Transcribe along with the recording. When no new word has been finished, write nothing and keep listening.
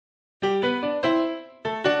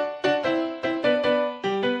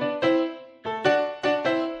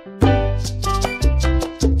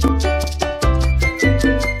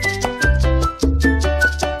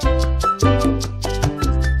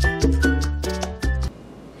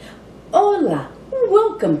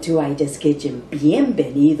Welcome to Ida's Kitchen.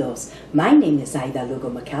 Bienvenidos. My name is Ida Lugo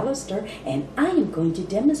McAllister, and I am going to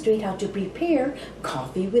demonstrate how to prepare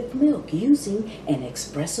coffee with milk using an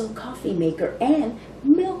espresso coffee maker and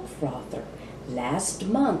milk frother. Last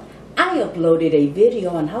month, I uploaded a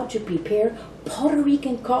video on how to prepare Puerto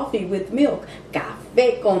Rican coffee with milk,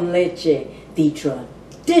 café con leche, the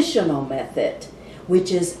traditional method,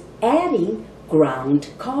 which is adding ground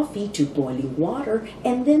coffee to boiling water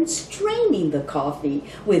and then straining the coffee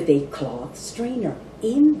with a cloth strainer.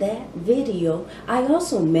 In that video, I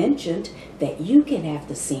also mentioned that you can have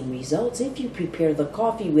the same results if you prepare the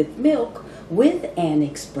coffee with milk with an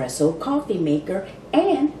espresso coffee maker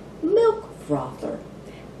and milk frother.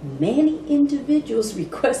 Many individuals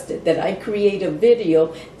requested that I create a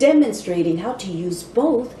video demonstrating how to use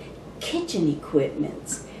both kitchen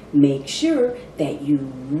equipments. Make sure that you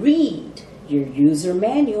read your user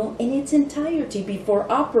manual in its entirety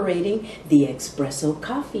before operating the espresso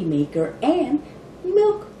coffee maker and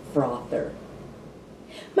milk frother.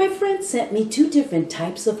 My friend sent me 2 different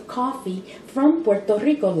types of coffee from Puerto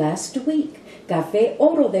Rico last week, Café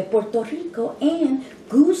Oro de Puerto Rico and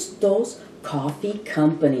Gusto's Coffee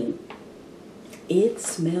Company. It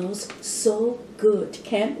smells so good.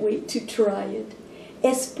 Can't wait to try it.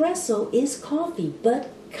 Espresso is coffee, but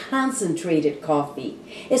concentrated coffee.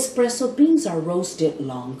 Espresso beans are roasted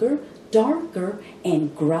longer, darker,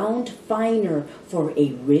 and ground finer for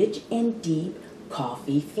a rich and deep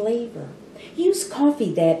coffee flavor. Use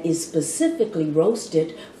coffee that is specifically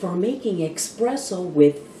roasted for making espresso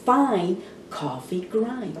with fine coffee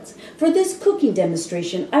grinds. For this cooking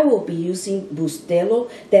demonstration, I will be using Bustelo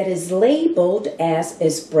that is labeled as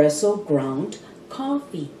espresso ground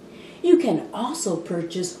coffee. You can also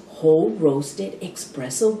purchase whole roasted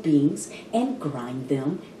espresso beans and grind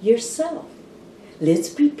them yourself. Let's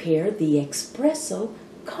prepare the espresso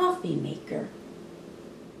coffee maker.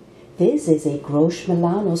 This is a Grosch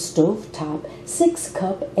Milano stovetop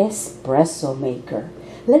 6-cup espresso maker.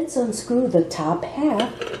 Let's unscrew the top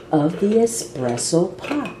half of the espresso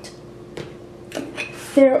pot.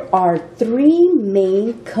 There are 3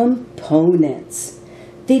 main components.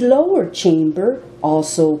 The lower chamber,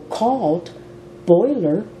 also called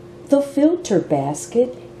boiler, the filter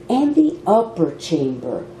basket, and the upper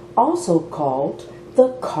chamber, also called the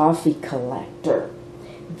coffee collector.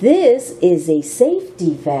 This is a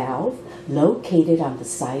safety valve located on the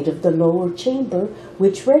side of the lower chamber,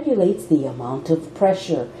 which regulates the amount of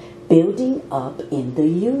pressure building up in the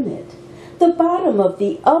unit. The bottom of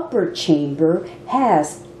the upper chamber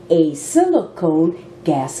has a silicone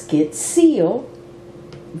gasket seal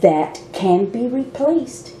that can be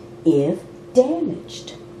replaced if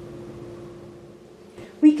damaged.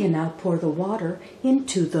 We can now pour the water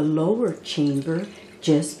into the lower chamber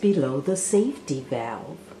just below the safety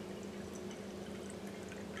valve.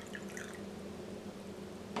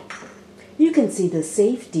 You can see the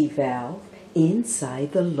safety valve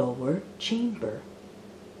inside the lower chamber.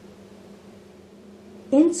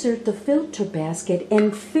 Insert the filter basket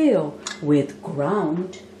and fill with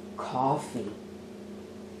ground coffee.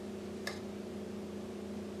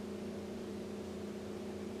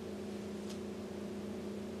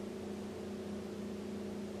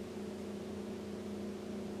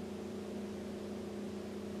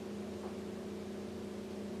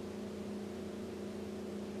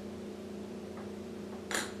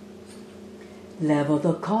 Level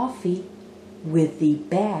the coffee with the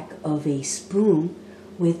back of a spoon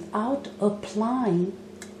without applying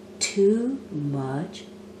too much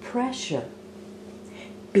pressure,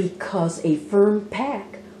 because a firm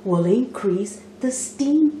pack will increase the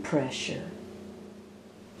steam pressure.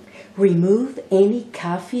 Remove any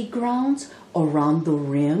coffee grounds around the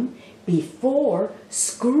rim before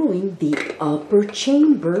screwing the upper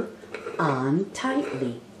chamber on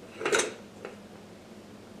tightly.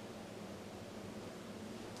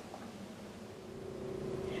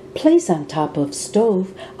 Place on top of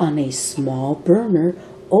stove on a small burner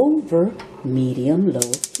over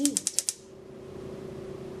medium-low heat.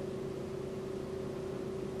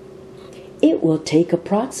 It will take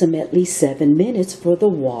approximately 7 minutes for the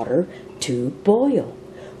water to boil.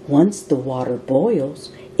 Once the water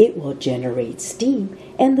boils, it will generate steam,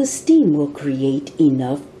 and the steam will create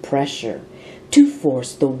enough pressure to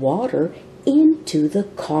force the water into the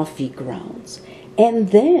coffee grounds and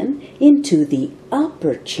then into the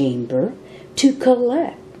upper chamber to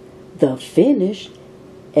collect the finished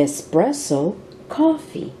espresso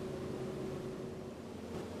coffee.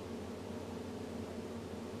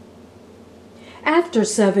 After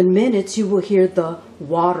 7 minutes, you will hear the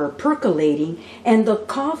water percolating and the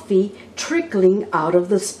coffee trickling out of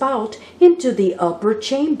the spout into the upper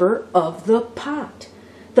chamber of the pot.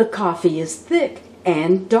 The coffee is thick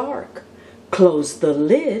and dark. Close the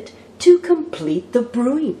lid to complete the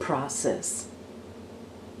brewing process.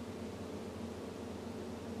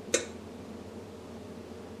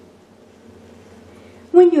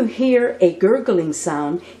 When you hear a gurgling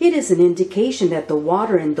sound, it is an indication that the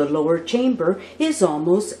water in the lower chamber is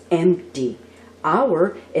almost empty.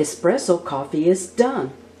 Our espresso coffee is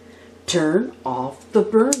done. Turn off the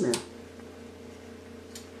burner.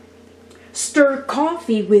 Stir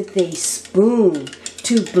coffee with a spoon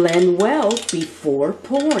to blend well before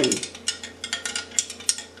pouring.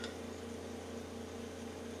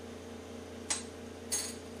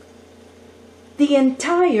 The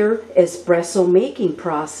entire espresso making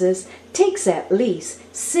process takes at least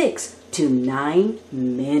 6 to 9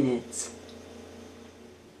 minutes.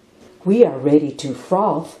 We are ready to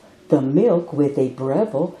froth the milk with a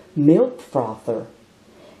Breville milk frother.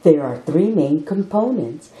 There are 3 main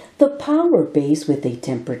components: the power base with a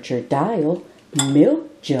temperature dial,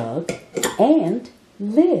 milk jug, and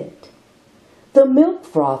lid. The milk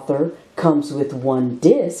frother comes with 1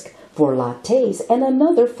 disc for lattes and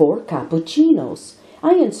another for cappuccinos.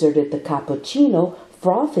 I inserted the cappuccino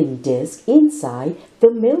frothing disc inside the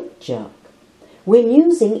milk jug. When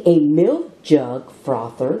using a milk jug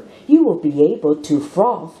frother, you will be able to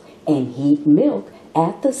froth and heat milk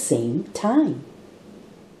at the same time.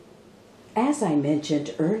 As I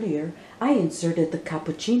mentioned earlier, I inserted the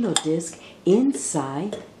cappuccino disc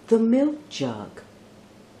inside the milk jug.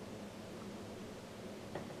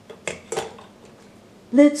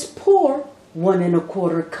 Let's pour 1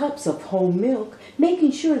 1/4 cups of whole milk,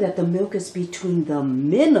 making sure that the milk is between the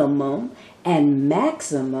minimum and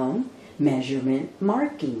maximum measurement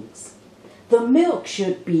markings. The milk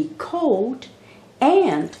should be cold,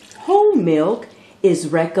 and whole milk is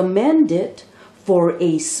recommended for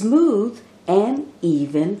a smooth and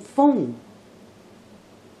even foam.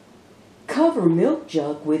 Cover milk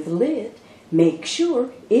jug with lid. Make sure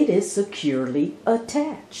it is securely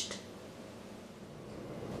attached.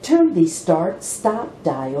 Turn the start-stop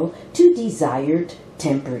dial to desired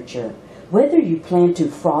temperature. Whether you plan to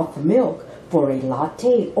froth milk for a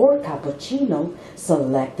latte or cappuccino,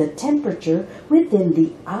 select the temperature within the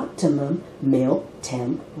optimum milk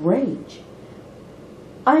temp range.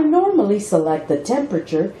 I normally select the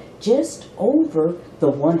temperature just over the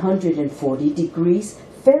 140 degrees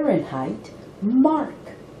Fahrenheit mark.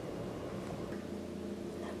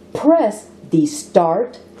 Press the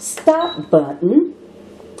start-stop button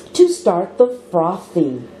to start the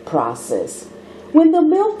frothing process. When the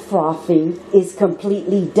milk frothing is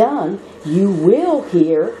completely done, you will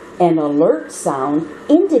hear an alert sound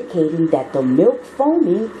indicating that the milk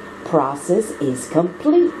foaming process is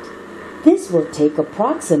complete. This will take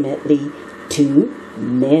approximately 2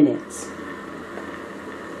 minutes.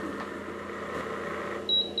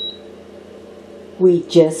 We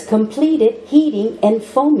just completed heating and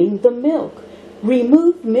foaming the milk.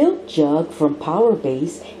 Remove milk jug from power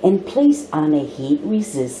base and place on a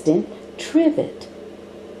heat-resistant trivet.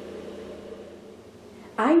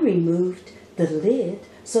 I removed the lid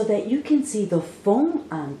so that you can see the foam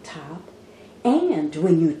on top, and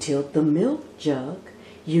when you tilt the milk jug,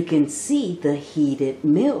 you can see the heated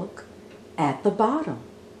milk at the bottom.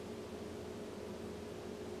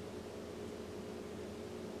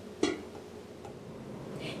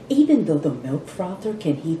 Even though the milk frother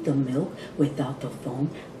can heat the milk without the foam,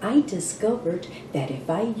 I discovered that if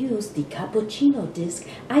I use the cappuccino disc,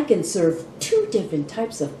 I can serve 2 different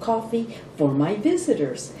types of coffee for my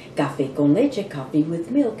visitors: café con leche, coffee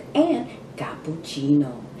with milk, and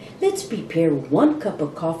cappuccino. Let's prepare 1 cup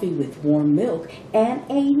of coffee with warm milk and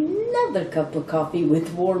another cup of coffee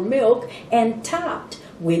with warm milk and topped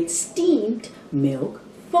with steamed milk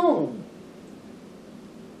foam.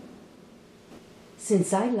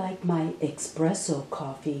 Since I like my espresso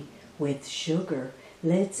coffee with sugar,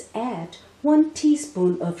 let's add 1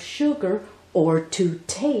 teaspoon of sugar or to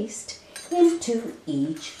taste into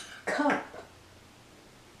each cup.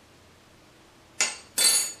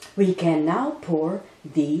 We can now pour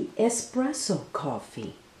the espresso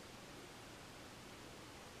coffee.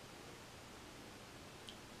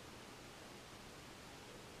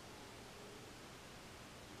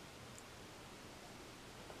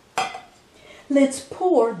 Let's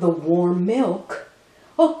pour the warm milk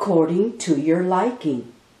according to your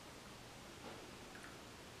liking.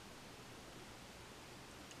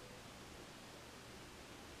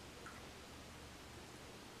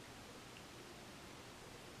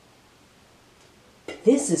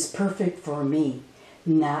 This is perfect for me,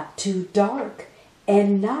 not too dark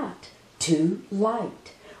and not too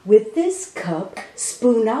light. With this cup,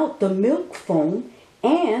 spoon out the milk foam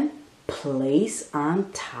and place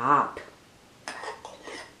on top.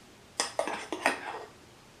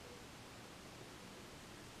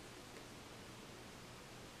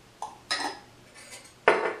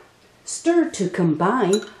 Stir to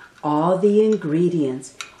combine all the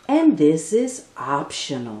ingredients, and this is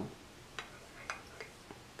optional.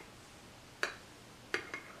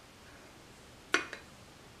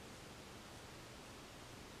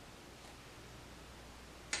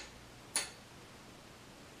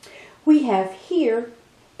 We have here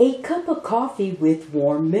a cup of coffee with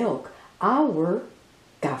warm milk, our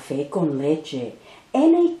café con leche,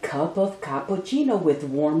 and a cup of cappuccino with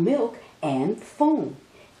warm milk and foam.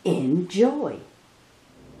 Enjoy!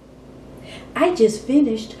 I just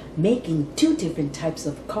finished making 2 different types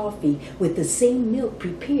of coffee with the same milk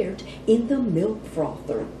prepared in the milk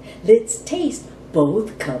frother. Let's taste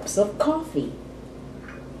both cups of coffee.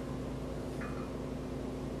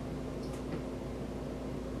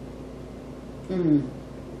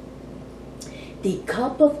 The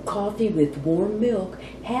cup of coffee with warm milk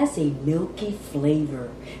has a milky flavor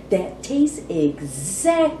that tastes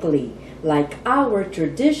exactly like our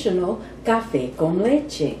traditional café con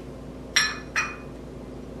leche.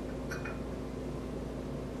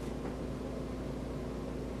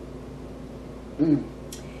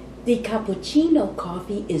 The cappuccino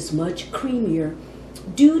coffee is much creamier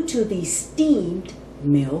due to the steamed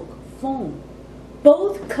milk foam.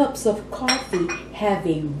 Both cups of coffee have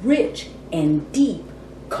a rich and deep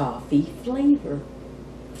coffee flavor.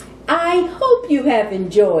 I hope you have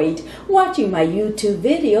enjoyed watching my YouTube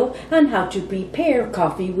video on how to prepare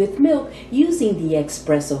coffee with milk using the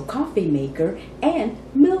Espresso coffee maker and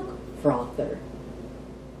milk frother.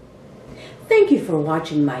 Thank you for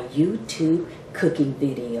watching my YouTube cooking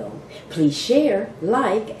video. Please share,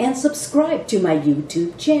 like, and subscribe to my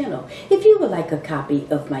YouTube channel. If you would like a copy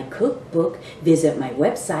of my cookbook, visit my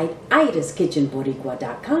website,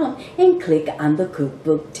 idaskitchenboricua.com, and click on the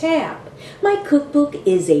cookbook tab. My cookbook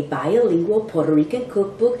is a bilingual Puerto Rican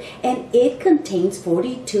cookbook, and it contains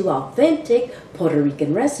 42 authentic Puerto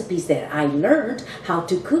Rican recipes that I learned how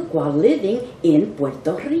to cook while living in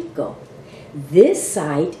Puerto Rico. This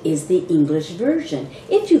side is the English version.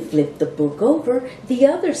 If you flip the book over, the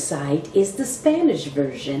other side is the Spanish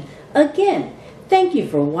version. Again, thank you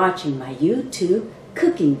for watching my YouTube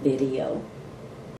cooking video.